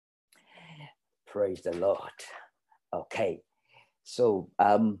Praise the Lord. Okay. So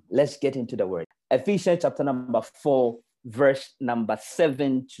let's get into the word. Ephesians chapter number 4, verse number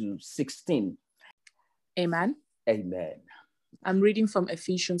 7 to 16. Amen. Amen. I'm reading from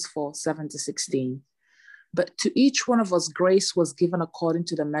Ephesians 4, 7 to 16. But to each one of us grace was given according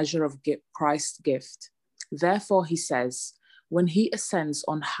to the measure of Christ's gift. Therefore, he says, when he ascends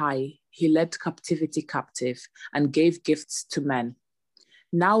on high, he led captivity captive and gave gifts to men.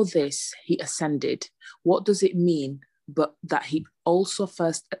 Now this, he ascended. What does it mean but that he also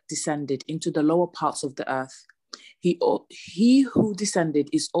first descended into the lower parts of the earth? He who descended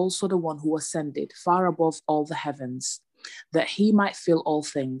is also the one who ascended far above all the heavens, that he might fill all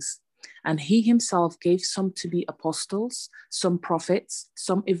things. And he himself gave some to be apostles, some prophets,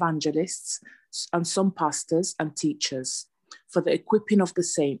 some evangelists, and some pastors and teachers, for the equipping of the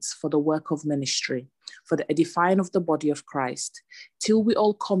saints, for the work of ministry, for the edifying of the body of Christ, till we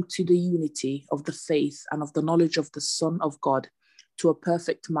all come to the unity of the faith and of the knowledge of the Son of God, to a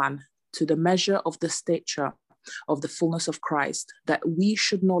perfect man, to the measure of the stature of the fullness of Christ, that we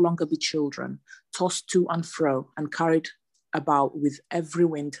should no longer be children, tossed to and fro and carried about with every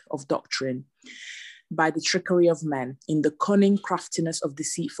wind of doctrine, by the trickery of men, in the cunning craftiness of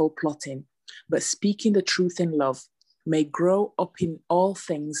deceitful plotting, but speaking the truth in love, may grow up in all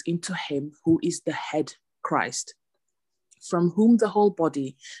things into him who is the head, Christ, from whom the whole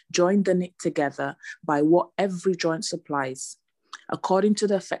body, joined and knit together by what every joint supplies, according to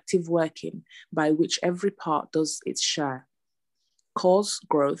the effective working by which every part does its share, cause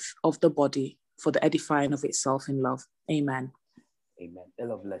growth of the body for the edifying of itself in love. Amen. Amen. The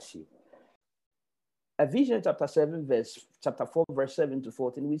Lord bless you. Ephesians chapter 4, verse 7 to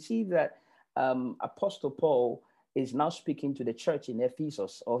 14, we see that Apostle Paul is now speaking to the church in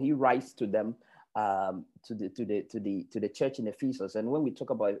Ephesus, or he writes to them, to the church in Ephesus. And when we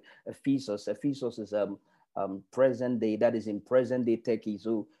talk about Ephesus is present day, that is in present day Turkey.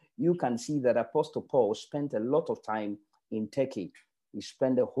 So you can see that Apostle Paul spent a lot of time in Turkey. He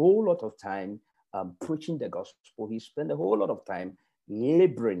spent a whole lot of time preaching the gospel. He spent a whole lot of time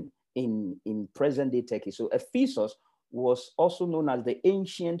laboring in present day Turkey. So Ephesus was also known as the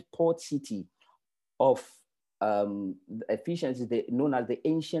ancient port city of Ephesians is known as the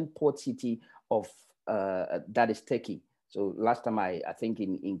ancient port city of that is Turkey. So last time I think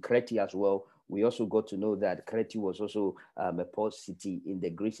in Crete as well, we also got to know that Crete was also a port city in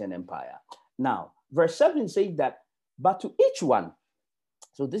the Grecian Empire. Now, verse 7 says that, but to each one,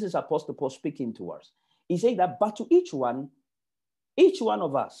 so this is Apostle Paul speaking to us. He said that, but to each one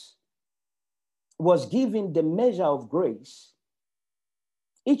of us was given the measure of grace.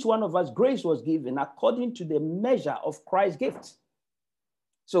 Each one of us, grace was given according to the measure of Christ's gift.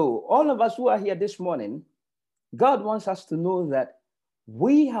 So all of us who are here this morning, God wants us to know that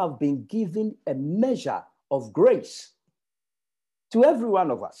we have been given a measure of grace to every one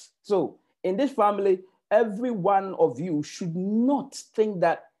of us. So in this family, every one of you should not think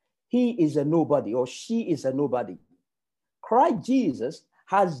that he is a nobody or she is a nobody. Christ Jesus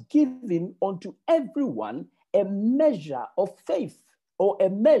has given unto everyone a measure of faith or a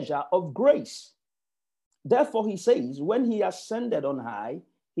measure of grace. Therefore, he says, when he ascended on high,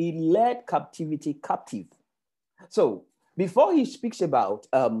 he led captivity captive. So before he speaks about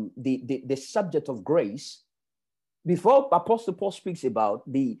the subject of grace, before Apostle Paul speaks about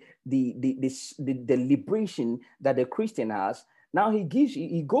the liberation that the Christian has, now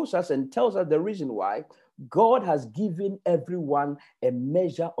he goes us and tells us the reason why God has given everyone a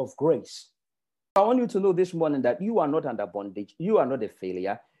measure of grace. I want you to know this morning that you are not under bondage. You are not a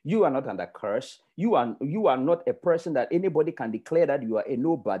failure. You are not under curse. You are not a person that anybody can declare that you are a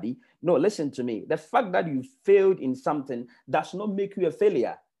nobody. No, listen to me. The fact that you failed in something does not make you a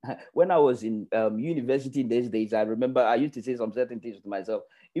failure. When I was in university in these days, I remember I used to say some certain things to myself.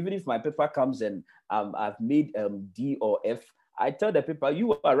 Even if my paper comes and I've made D or F, I tell the paper,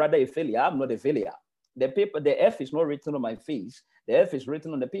 you are rather a failure. I'm not a failure. The F is not written on my face. The F is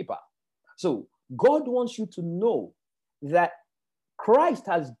written on the paper. So God wants you to know that Christ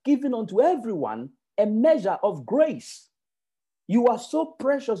has given unto everyone a measure of grace. You are so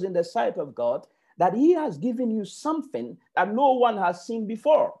precious in the sight of God that he has given you something that no one has seen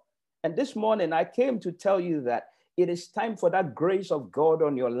before. And this morning I came to tell you that it is time for that grace of God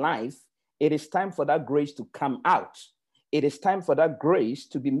on your life. It is time for that grace to come out. It is time for that grace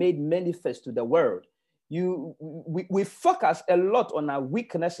to be made manifest to the world. We focus a lot on our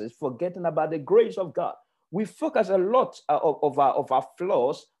weaknesses, forgetting about the grace of God. We focus a lot of our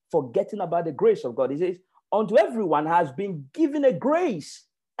flaws, forgetting about the grace of God. He says, unto everyone has been given a grace.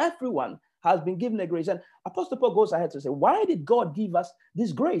 Everyone has been given a grace. And Apostle Paul goes ahead to say, why did God give us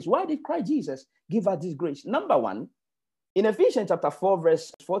this grace? Why did Christ Jesus give us this grace? Number one, in Ephesians chapter 4,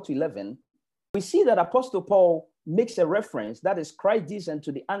 verse 4 to 11, we see that Apostle Paul makes a reference, that is Christ descended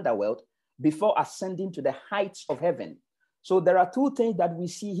to the underworld before ascending to the heights of heaven. So there are two things that we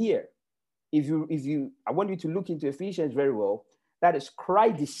see here. I want you to look into Ephesians very well. That is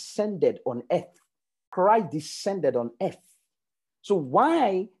Christ descended on earth. Christ descended on earth. So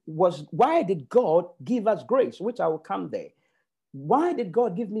why did God give us grace? Which I will come there. Why did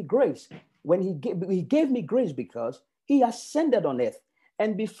God give me grace? When he gave me grace because he ascended on earth.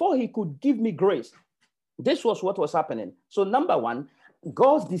 And before he could give me grace, this was what was happening. So number one,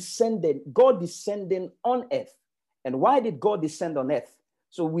 God descending on earth. And why did God descend on earth?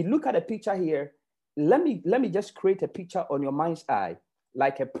 So we look at a picture here. Let me just create a picture on your mind's eye,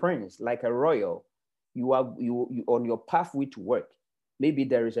 like a prince, like a royal. You on your pathway to work. Maybe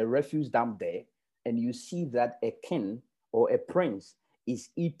there is a refuse dump there, and you see that a king or a prince is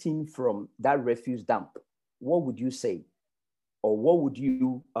eating from that refuse dump. What would you say? Or what would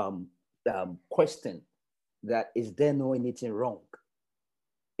you question? That is there not anything wrong?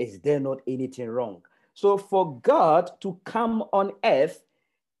 Is there not anything wrong? So for God to come on earth,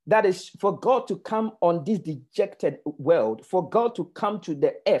 that is for God to come on this dejected world, for God to come to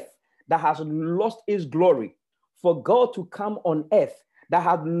the earth that has lost its glory, for God to come on earth that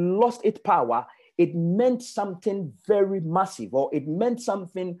had lost its power, it meant something very massive, or it meant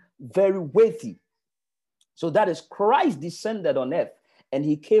something very weighty. So that is Christ descended on earth and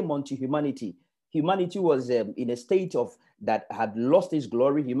he came unto humanity. Humanity was in a state of that had lost its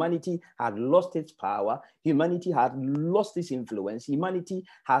glory. Humanity had lost its power. Humanity had lost its influence. Humanity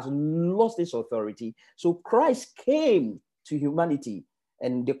has lost its authority. So Christ came to humanity.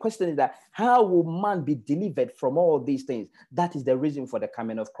 And the question is that how will man be delivered from all these things? That is the reason for the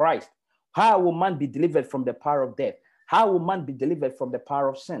coming of Christ. How will man be delivered from the power of death? How will man be delivered from the power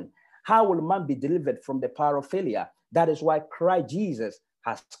of sin? How will man be delivered from the power of failure? That is why Christ Jesus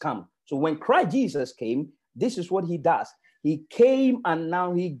has come. So when Christ Jesus came, this is what he does. He came and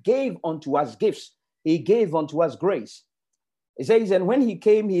now he gave unto us gifts. He gave unto us grace. It says, and when he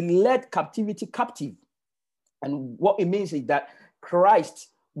came, he led captivity captive. And what it means is that Christ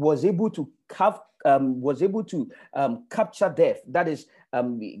was able to capture death. That is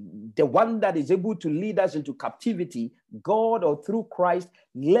the one that is able to lead us into captivity. God, or through Christ,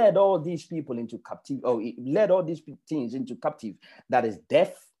 led all these people into captivity, or led all these things into captive. That is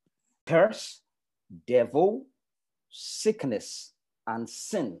death, curse, devil, sickness, and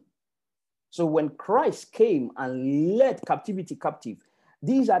sin. So when Christ came and led captivity captive,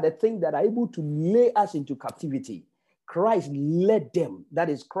 these are the things that are able to lay us into captivity. Christ led them. That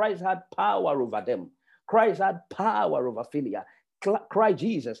is, Christ had power over them. Christ had power over failure. Christ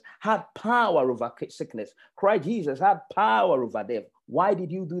Jesus had power over sickness. Christ Jesus had power over death. Why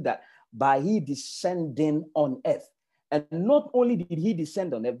did you do that? By he descending on earth. And not only did he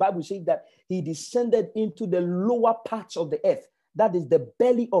descend on earth, the Bible says that he descended into the lower parts of the earth. That is the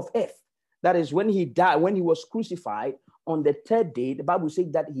belly of earth. That is when he died, when he was crucified. On the third day, the Bible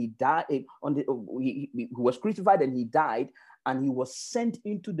says that he died. He was crucified and he died, and he was sent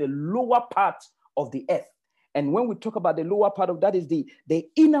into the lower part of the earth. And when we talk about the lower part of that, is the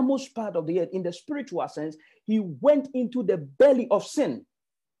innermost part of the earth. In the spiritual sense, he went into the belly of sin.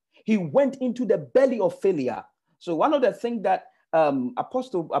 He went into the belly of failure. So one of the things that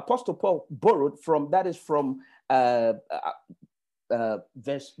Apostle Paul borrowed from, that is from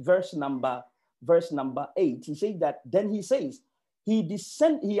verse number 8, he says that, then he says,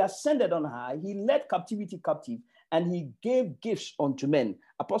 he ascended on high, he led captivity captive, and he gave gifts unto men.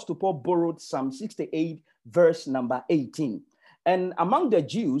 Apostle Paul borrowed Psalm 68, verse number 18. And among the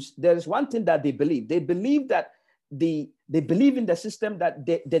Jews, there is one thing that they believe. They believe that they believe in the system that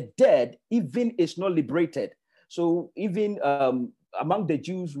the dead even is not liberated. So even among the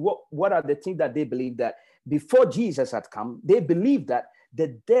Jews, what are the things that they believe? That before Jesus had come, they believed that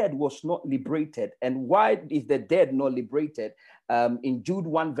the dead was not liberated. And why is the dead not liberated? In Jude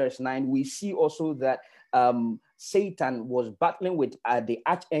 1 verse 9, we see also that Satan was battling with the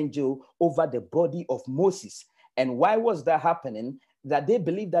archangel over the body of Moses. And why was that happening? That they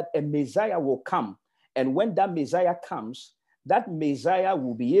believe that a Messiah will come. And when that Messiah comes, that Messiah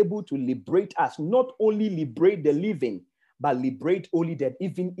will be able to liberate us, not only liberate the living, but liberate only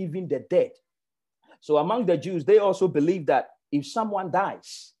even the dead. So among the Jews, they also believe that if someone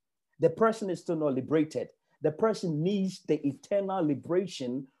dies, the person is still not liberated. The person needs the eternal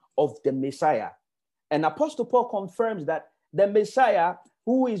liberation of the Messiah. And Apostle Paul confirms that the Messiah,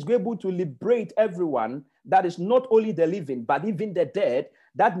 who is able to liberate everyone, that is not only the living, but even the dead,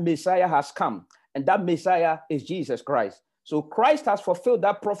 that Messiah has come, and that Messiah is Jesus Christ. So Christ has fulfilled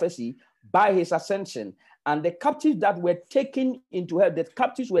that prophecy by his ascension. And the captives that were taken into heaven, the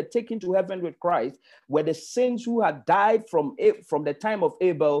captives were taken to heaven with Christ, were the saints who had died from the time of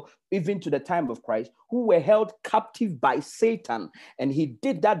Abel even to the time of Christ, who were held captive by Satan. And he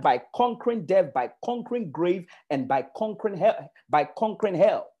did that by conquering death, by conquering grave, and by conquering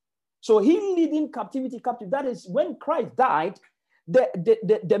hell. So he leading captivity captive. That is when Christ died,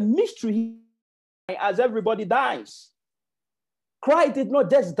 the mystery, as everybody dies. Christ did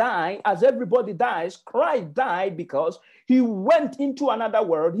not just die as everybody dies. Christ died because he went into another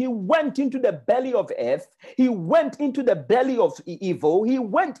world. He went into the belly of earth. He went into the belly of evil. He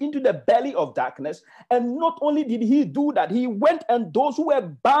went into the belly of darkness. And not only did he do that, he went, and those who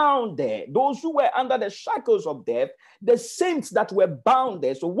were bound there, those who were under the shackles of death, the saints that were bound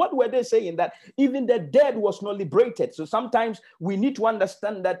there. So what were they saying? That even the dead was not liberated. So sometimes we need to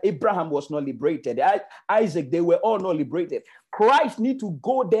understand that Abraham was not liberated. Isaac, they were all not liberated. Christ need to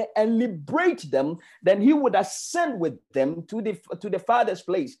go there and liberate them. Then he would ascend with them to the Father's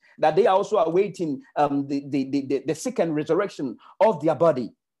place, that they are also awaiting the second resurrection of their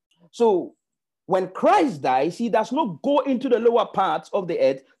body. So when Christ dies, he does not go into the lower parts of the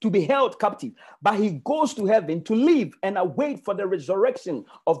earth to be held captive, but he goes to heaven to live and await for the resurrection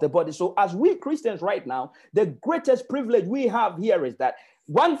of the body. So as we Christians right now, the greatest privilege we have here is that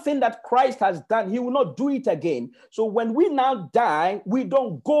one thing that Christ has done, he will not do it again. So when we now die, we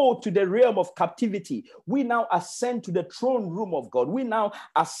don't go to the realm of captivity. We now ascend to the throne room of God. We now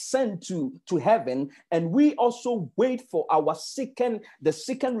ascend to heaven, and we also wait for the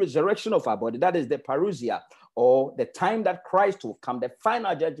second resurrection of our body. That is the parousia, or the time that Christ will come, the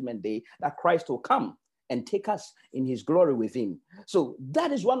final judgment day that Christ will come and take us in his glory with him. So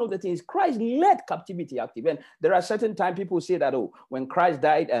that is one of the things. Christ led captivity active. And there are certain times people say that, oh, when Christ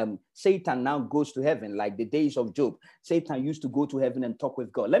died, Satan now goes to heaven, like the days of Job. Satan used to go to heaven and talk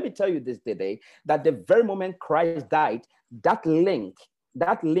with God. Let me tell you this today, that the very moment Christ died, that link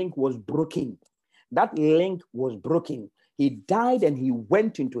was broken. That link was broken. He died and he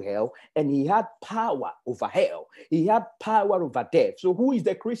went into hell, and he had power over hell. He had power over death. So who is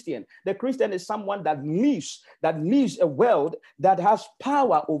the Christian? The Christian is someone that lives a world that has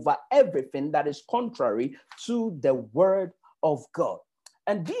power over everything that is contrary to the word of God.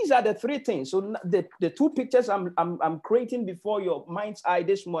 And these are the three things. So the two pictures I'm creating before your mind's eye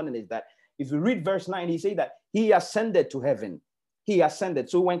this morning is that if you read verse 9, he said that he ascended to heaven. He ascended.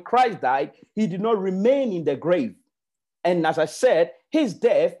 So when Christ died, he did not remain in the grave. And as I said, his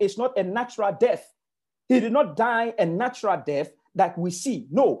death is not a natural death. He did not die a natural death that we see.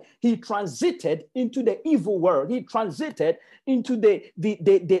 No, he transited into the evil world. He transited into the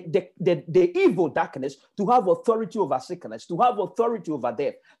evil darkness to have authority over sickness, to have authority over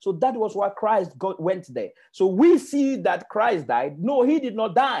death. So that was why Christ went there. So we see that Christ died. No, he did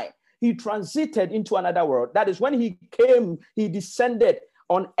not die. He transited into another world. That is when he came, he descended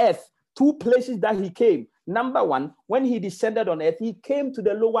on earth. Two places that he came. Number one, when he descended on earth, he came to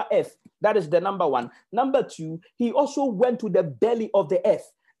the lower earth. That is the number one. Number two, he also went to the belly of the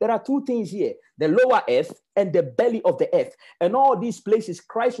earth. There are two things here, the lower earth and the belly of the earth. And all these places,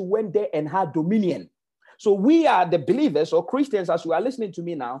 Christ went there and had dominion. So we are the believers or Christians, as you are listening to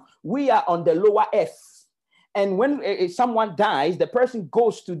me now, we are on the lower earth. And when someone dies, the person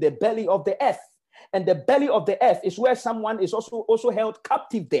goes to the belly of the earth. And the belly of the earth is where someone is also held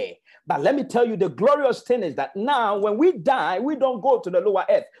captive there. But let me tell you, the glorious thing is that now when we die, we don't go to the lower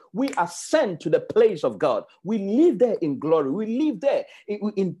earth. We ascend to the place of God. We live there in glory. We live there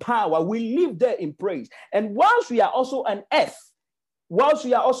in power. We live there in praise. And whilst we are also on earth,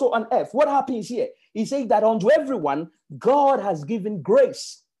 what happens here? He says that unto everyone, God has given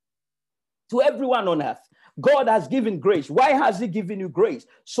grace. To everyone on earth, God has given grace. Why has he given you grace?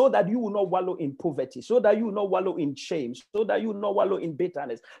 So that you will not wallow in poverty, so that you will not wallow in shame, so that you will not wallow in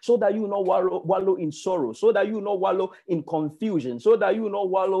bitterness, so that you will not wallow in sorrow, so that you will not wallow in confusion, so that you will not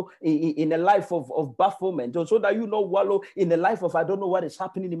wallow in a life of bafflement, or so that you will not wallow in a life of I don't know what is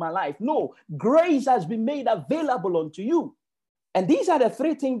happening in my life. No, grace has been made available unto you. And these are the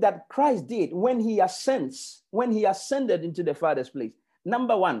three things that Christ did when he ascended into the Father's place.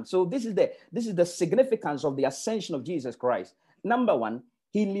 Number one, so this is the significance of the ascension of Jesus Christ. Number one,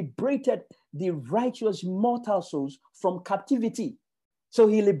 he liberated the righteous mortal souls from captivity. So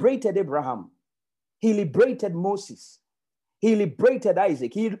he liberated Abraham. He liberated Moses. He liberated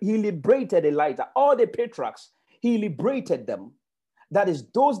Isaac. He liberated Elijah. All the patriarchs, he liberated them. That is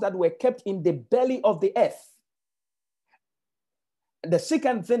those that were kept in the belly of the earth. The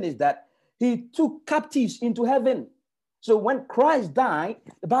second thing is that he took captives into heaven. So when Christ died,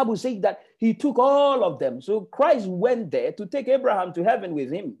 the Bible says that he took all of them. So Christ went there to take Abraham to heaven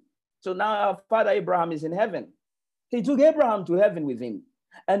with him. So now our father Abraham is in heaven. He took Abraham to heaven with him.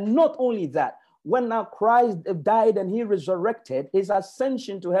 And not only that, when now Christ died and he resurrected, his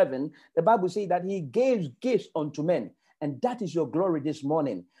ascension to heaven, the Bible says that he gave gifts unto men. And that is your glory this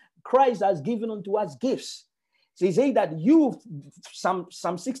morning. Christ has given unto us gifts. So he says that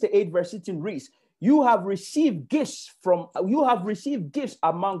Psalm 68 verse 16 reads, you have received gifts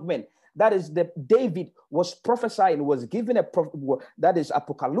among men. That is, David was prophesying, was given that is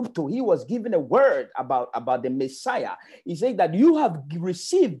apocalypto. He was given a word about the Messiah. He said that you have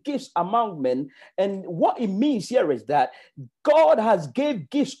received gifts among men. And what it means here is that God has gave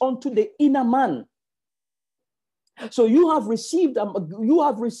gifts unto the inner man. So you have received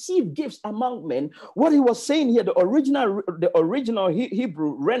gifts among men. What he was saying here, the original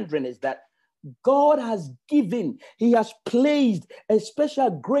Hebrew rendering is that God has given, he has placed a special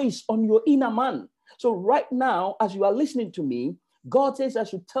grace on your inner man. So right now, as you are listening to me, God says I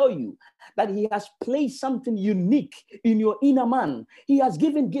should tell you that he has placed something unique in your inner man. He has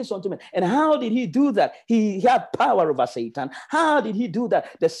given gifts unto men. And how did he do that? He had power over Satan. How did he do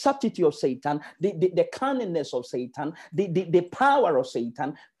that? The subtlety of Satan, the cunningness of Satan, the power of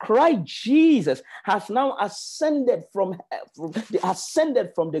Satan. Christ Jesus has now ascended from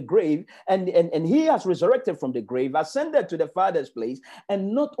the grave, and he has resurrected from the grave, ascended to the Father's place.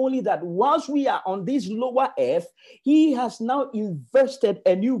 And not only that, whilst we are on this lower earth, he has now invested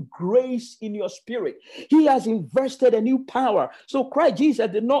a new grace in your spirit. He has invested a new power. So Christ Jesus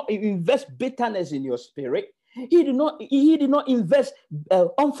did not invest bitterness in your spirit. He did not invest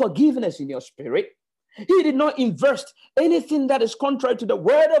unforgiveness in your spirit. He did not invest anything that is contrary to the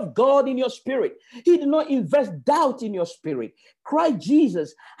word of God in your spirit. He did not invest doubt in your spirit. Christ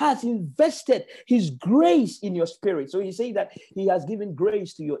Jesus has invested his grace in your spirit. So he says that he has given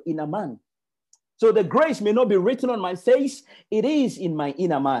grace to your inner man. So the grace may not be written on my face. It is in my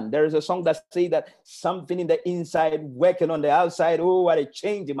inner man. There is a song that says that something in the inside working on the outside. Oh, what a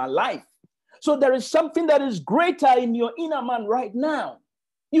change in my life. So there is something that is greater in your inner man right now.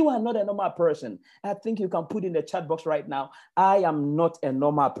 You are not a normal person. I think you can put in the chat box right now, I am not a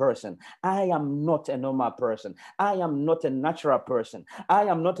normal person. I am not a normal person. I am not a natural person. I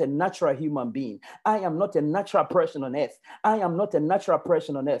am not a natural human being. I am not a natural person on earth. I am not a natural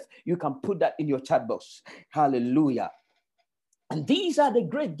person on earth. You can put that in your chat box. Hallelujah. And these are the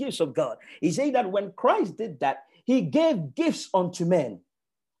great gifts of God. He said that when Christ did that, he gave gifts unto men.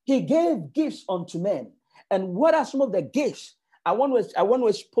 He gave gifts unto men. And what are some of the gifts? I want to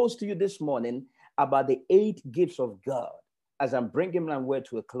expose to you this morning about the 8 gifts of God as I'm bringing my word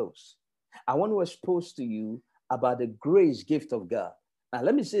to a close. I want to expose to you about the grace gift of God. Now,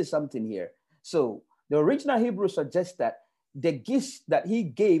 let me say something here. So the original Hebrew suggests that the gifts that he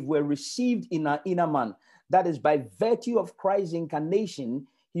gave were received in our inner man. That is, by virtue of Christ's incarnation,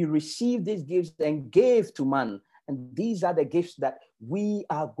 he received these gifts and gave to man. And these are the gifts that we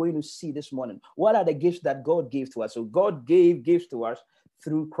are going to see this morning. What are the gifts that God gave to us? So God gave gifts to us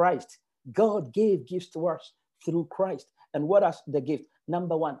through Christ. God gave gifts to us through Christ. And what are the gifts?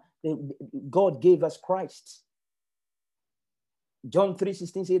 Number one, God gave us Christ. John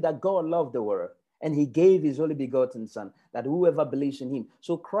 3:16 says that God loved the world and he gave his only begotten son, that whoever believes in him.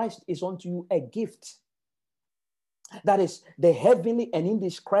 So Christ is unto you a gift. That is the heavenly and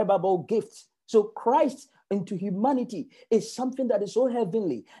indescribable gift. So Christ into humanity is something that is so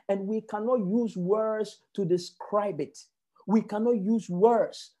heavenly, and we cannot use words to describe it. We cannot use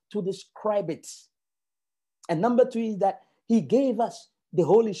words to describe it. And number 2 is that he gave us the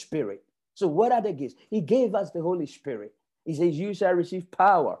Holy Spirit. So what are the gifts? He gave us the Holy Spirit. He says, you shall receive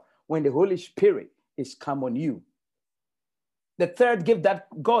power when the Holy Spirit is come on you. The third gift that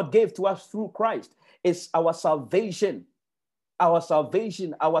God gave to us through Christ is our salvation. Our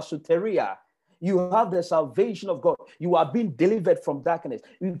salvation, our soteria. You have the salvation of God. You are being delivered from darkness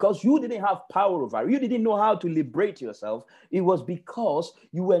because you didn't have power over it. You didn't know how to liberate yourself. It was because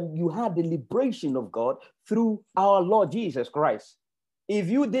you had the liberation of God through our Lord Jesus Christ. If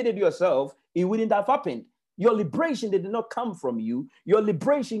you did it yourself, it wouldn't have happened. Your liberation did not come from you. Your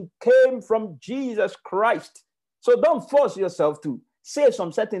liberation came from Jesus Christ. So don't force yourself to say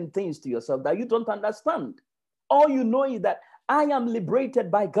some certain things to yourself that you don't understand. All you know is that I am liberated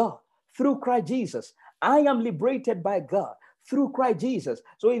by God through Christ Jesus. I am liberated by God through Christ Jesus.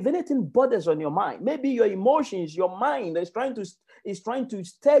 So if anything bothers on your mind, maybe your emotions, your mind is trying to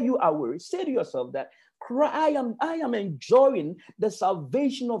steer you away, say to yourself that I am enjoying the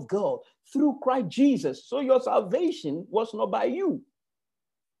salvation of God through Christ Jesus. So your salvation was not by you.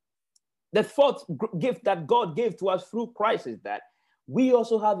 The fourth gift that God gave to us through Christ is that we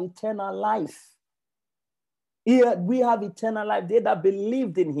also have eternal life. Here we have eternal life. They that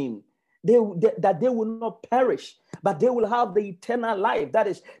believed in him, that they will not perish, but they will have the eternal life. That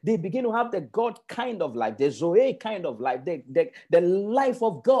is, they begin to have the God kind of life, the Zoe kind of life, the life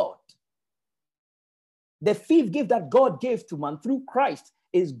of God. The fifth gift that God gave to man through Christ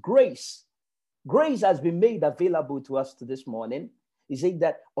is grace. Grace has been made available to us this morning. He said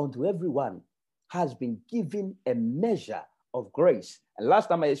that unto everyone has been given a measure of grace. And last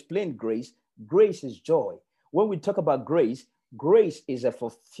time I explained grace, grace is joy. When we talk about grace, grace is a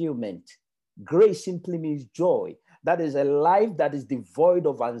fulfillment. Grace simply means joy. That is a life that is devoid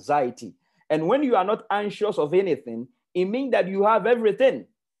of anxiety. And when you are not anxious of anything, it means that you have everything.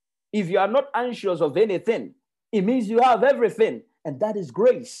 If you are not anxious of anything, it means you have everything. And that is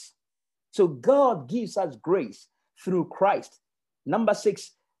grace. So God gives us grace through Christ. Number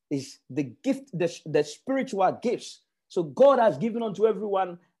 6 is the gift, the spiritual gifts. So God has given unto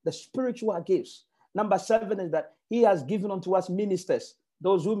everyone the spiritual gifts. Number 7 is that he has given unto us ministers,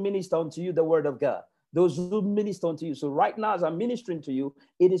 those who minister unto you the word of God, those who minister unto you. So right now, as I'm ministering to you,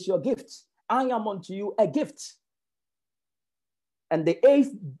 it is your gifts. I am unto you a gift. And the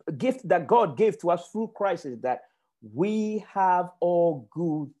 8th gift that God gave to us through Christ is that we have all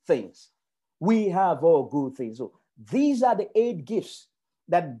good things. We have all good things. So these are the 8 gifts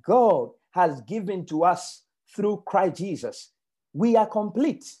that God has given to us through Christ Jesus. We are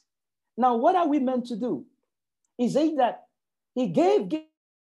complete. Now, what are we meant to do? He said that he gave gifts,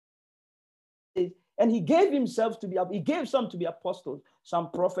 and he gave himself to be, he gave some to be apostles,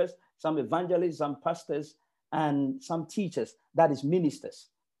 some prophets, some evangelists, some pastors, and some teachers, that is ministers.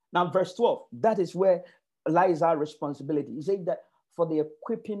 Now, verse 12, that is where lies our responsibility. He said that for the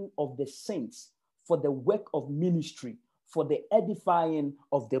equipping of the saints, for the work of ministry, for the edifying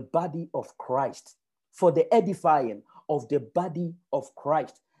of the body of Christ, for the edifying of the body of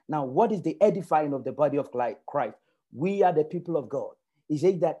Christ. Now, what is the edifying of the body of Christ? We are the people of God. He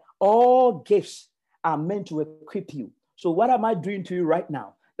said that all gifts are meant to equip you. So what am I doing to you right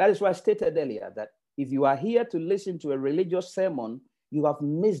now? That is why I stated earlier that if you are here to listen to a religious sermon, you have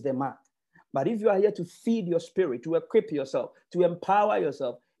missed the mark. But if you are here to feed your spirit, to equip yourself, to empower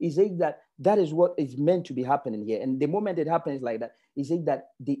yourself, he said that that is what is meant to be happening here. And the moment it happens like that, he said that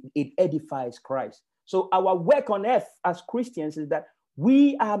it edifies Christ. So our work on earth as Christians is that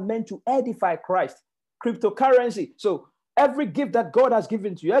we are meant to edify Christ. Cryptocurrency. So every gift that God has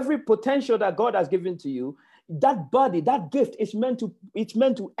given to you, every potential that God has given to you, that body, that gift is meant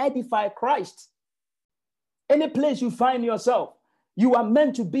to edify Christ. Any place you find yourself, you are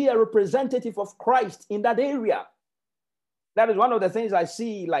meant to be a representative of Christ in that area. That is one of the things I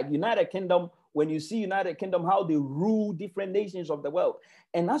see, like United Kingdom, when you see United Kingdom, how they rule different nations of the world.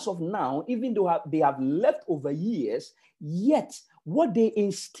 And as of now, even though they have left over years, yet what they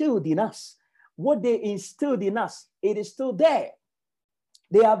instilled in us, it is still there.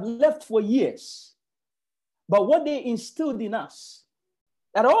 They have left for years. But what they instilled in us,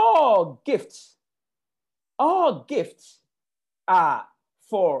 that all gifts are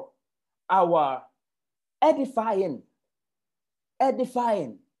for our edifying,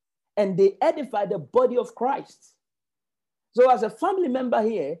 and they edify the body of Christ. So as a family member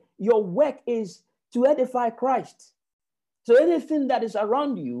here, your work is to edify Christ. So anything that is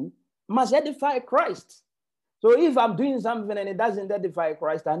around you must edify Christ. So if I'm doing something and it doesn't edify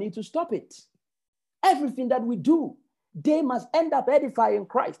Christ, I need to stop it. Everything that we do, they must end up edifying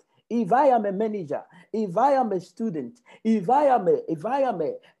Christ. If I am a manager, if I am a student, if I am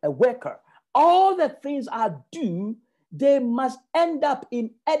a worker, all the things I do, they must end up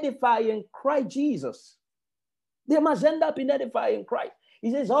in edifying Christ Jesus. They must end up in edifying Christ.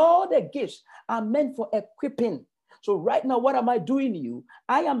 He says all the gifts are meant for equipping. So right now, what am I doing you?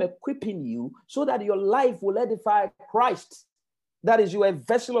 I am equipping you so that your life will edify Christ. That is, you are a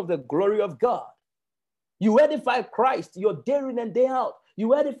vessel of the glory of God. You edify Christ, you're day in and day out.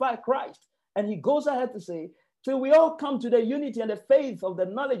 You edify Christ. And he goes ahead to say, till we all come to the unity and the faith of the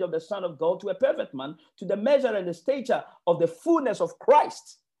knowledge of the Son of God, to a perfect man, to the measure and the stature of the fullness of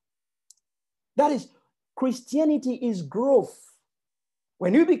Christ. That is, Christianity is growth.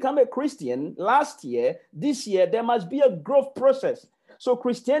 When you become a Christian last year, this year, there must be a growth process. So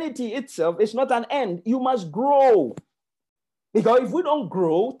Christianity itself is not an end. You must grow. Because if we don't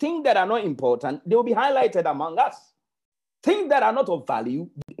grow, things that are not important, they will be highlighted among us. Things that are not of value,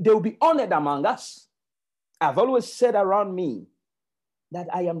 they will be honored among us. I've always said around me that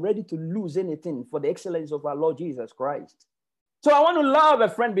I am ready to lose anything for the excellence of our Lord Jesus Christ. So I want to love a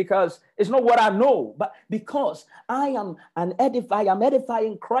friend because it's not what I know, but because I am I'm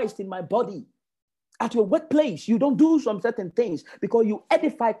edifying Christ in my body. At your workplace, you don't do some certain things because you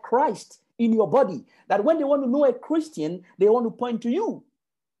edify Christ in your body. That when they want to know a Christian, they want to point to you.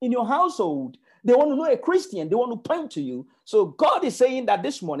 In your household, they want to know a Christian, they want to point to you. So God is saying that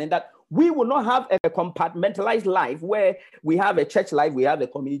this morning that we will not have a compartmentalized life where we have a church life, we have a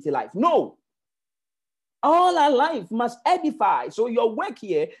community life. No. All our life must edify. So your work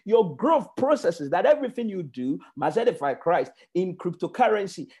here, your growth processes, that everything you do must edify Christ. In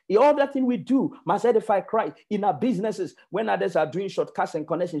cryptocurrency, in all that thing we do must edify Christ. In our businesses, when others are doing shortcuts and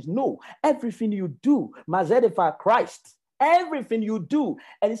connections, no, everything you do must edify Christ. Everything you do.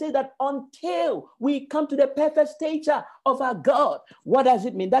 And he says that until we come to the perfect stature of our God. What does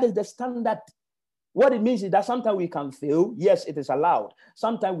it mean? That is the standard. What it means is that sometimes we can fail. Yes, it is allowed.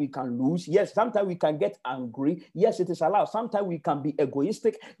 Sometimes we can lose. Yes, sometimes we can get angry. Yes, it is allowed. Sometimes we can be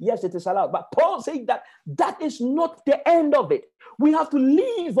egoistic. Yes, it is allowed. But Paul says that that is not the end of it. We have to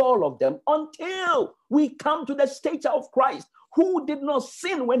leave all of them until we come to the stature of Christ, who did not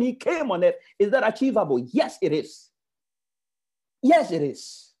sin when he came on earth. Is that achievable? Yes, it is. Yes, it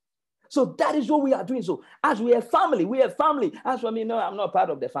is. So that is what we are doing. So as we are family, we are family. As for me, no, I'm not part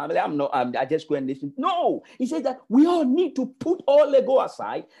of the family. I just go and listen. No, he said that we all need to put all ego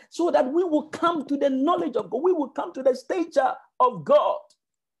aside so that we will come to the knowledge of God. We will come to the stature of God.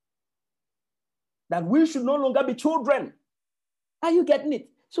 That we should no longer be children. Are you getting it?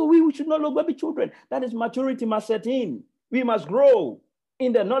 So we should no longer be children. That is, maturity must set in. We must grow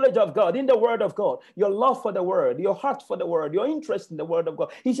in the knowledge of God, in the word of God, your love for the word, your heart for the word, your interest in the word of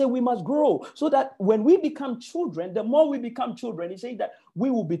God. He said we must grow so that when we become children, the more we become children, he said that we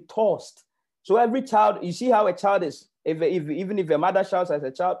will be tossed. So every child, you see how a child is, even if a mother shouts as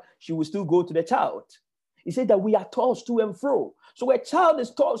a child, she will still go to the child. He said that we are tossed to and fro. So a child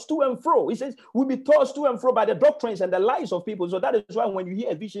is tossed to and fro. He says we'll be tossed to and fro by the doctrines and the lies of people. So that is why when you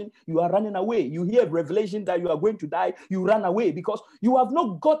hear a vision, you are running away. You hear a revelation that you are going to die, you run away because you are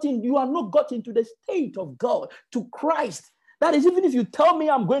not gotten to the state of God, to Christ. That is, even if you tell me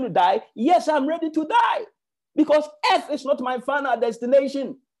I'm going to die, yes, I'm ready to die because earth is not my final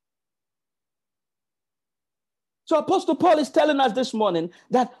destination. So Apostle Paul is telling us this morning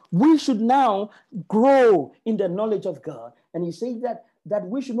that we should now grow in the knowledge of God. And he says that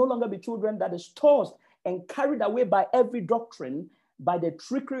we should no longer be children that is tossed and carried away by every doctrine, by the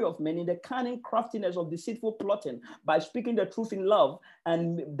trickery of men, in the cunning craftiness of deceitful plotting, by speaking the truth in love,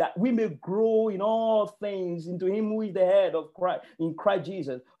 and that we may grow in all things into him who is the head of Christ, in Christ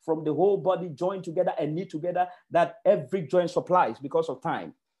Jesus, from the whole body joined together and knit together, that every joint supplies because of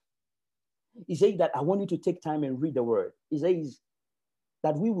time. He says that I want you to take time and read the word. He says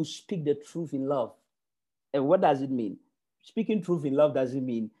that we will speak the truth in love. And what does it mean? Speaking truth in love doesn't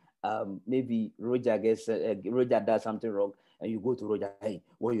mean maybe Roger does something wrong and you go to Roger, hey,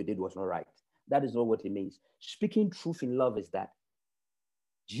 what you did was not right. That is not what it means. Speaking truth in love is that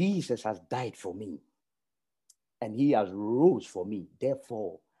Jesus has died for me and he has rose for me.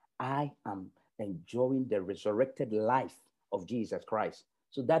 Therefore, I am enjoying the resurrected life of Jesus Christ.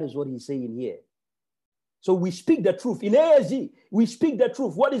 So that is what he's saying here. So we speak the truth. In ASG, we speak the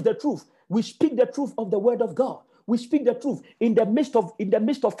truth. What is the truth? We speak the truth of the word of God. We speak the truth. In the midst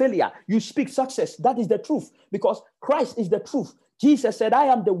of failure, you speak success. That is the truth because Christ is the truth. Jesus said, I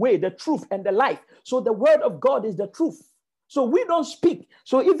am the way, the truth, and the life. So the word of God is the truth. So we don't speak.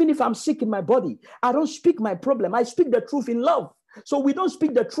 So even if I'm sick in my body, I don't speak my problem. I speak the truth in love. So we don't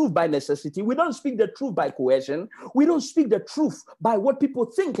speak the truth by necessity. We don't speak the truth by coercion. We don't speak the truth by what people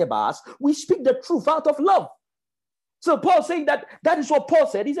think about us. We speak the truth out of love. So Paul saying that is what Paul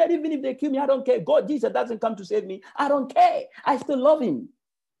said. He said, even if they kill me, I don't care. God, Jesus doesn't come to save me. I don't care. I still love him.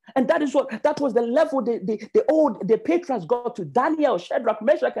 And that was the level the patriarchs got to. Daniel, Shadrach,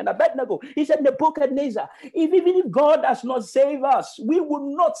 Meshach, and Abednego. He said, Nebuchadnezzar, even if God does not save us, we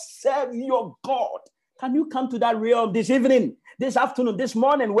will not serve your God. Can you come to that realm this evening, this afternoon, this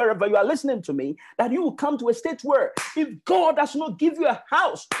morning, wherever you are listening to me, that you will come to a state where if God does not give you a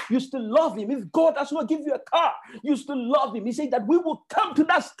house, you still love him. If God does not give you a car, you still love him. He said that we will come to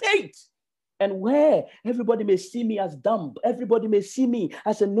that state. And where everybody may see me as dumb, everybody may see me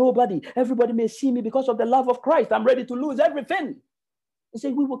as a nobody, everybody may see me because of the love of Christ. I'm ready to lose everything. He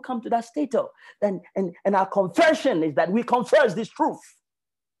said we will come to that state of, and our confession is that we confess this truth.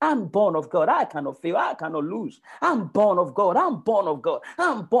 I'm born of God. I cannot fail. I cannot lose. I'm born of God. I'm born of God.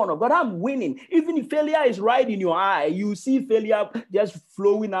 I'm born of God. I'm winning. Even if failure is right in your eye, you see failure just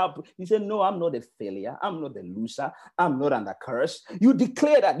flowing up. You say, no, I'm not a failure. I'm not a loser. I'm not under curse. You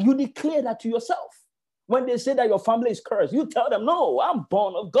declare that. You declare that to yourself. When they say that your family is cursed, you tell them, no, I'm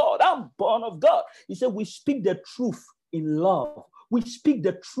born of God. I'm born of God. He said, we speak the truth in love. We speak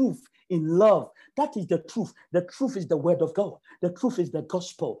the truth in love. That is the truth. The truth is the word of God. The truth is the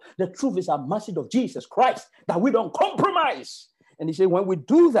gospel. The truth is our message of Jesus Christ, that we don't compromise. And he said, when we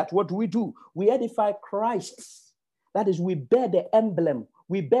do that, what do? We edify Christ. That is, we bear the emblem.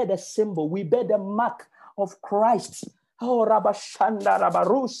 We bear the symbol. We bear the mark of Christ. Oh, Rabashanda,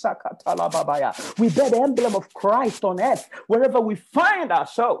 Rabarusa, Katalababaya. We bear the emblem of Christ on earth, wherever we find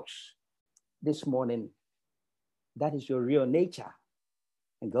ourselves. This morning, that is your real nature.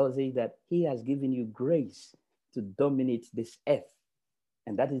 And God says that he has given you grace to dominate this earth.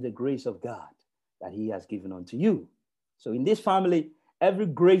 And that is the grace of God that he has given unto you. So in this family, every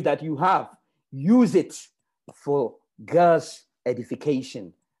grace that you have, use it for God's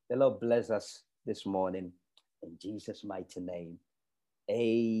edification. The Lord bless us this morning. In Jesus' mighty name,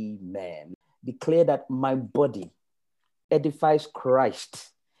 amen. Declare that my body edifies Christ.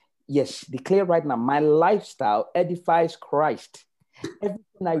 Yes, declare right now, my lifestyle edifies Christ.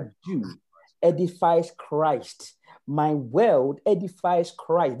 Everything I do edifies Christ. My world edifies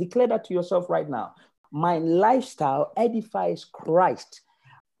Christ. Declare that to yourself right now. My lifestyle edifies Christ.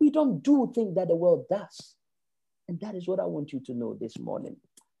 We don't do things that the world does. And that is what I want you to know this morning.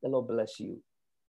 The Lord bless you.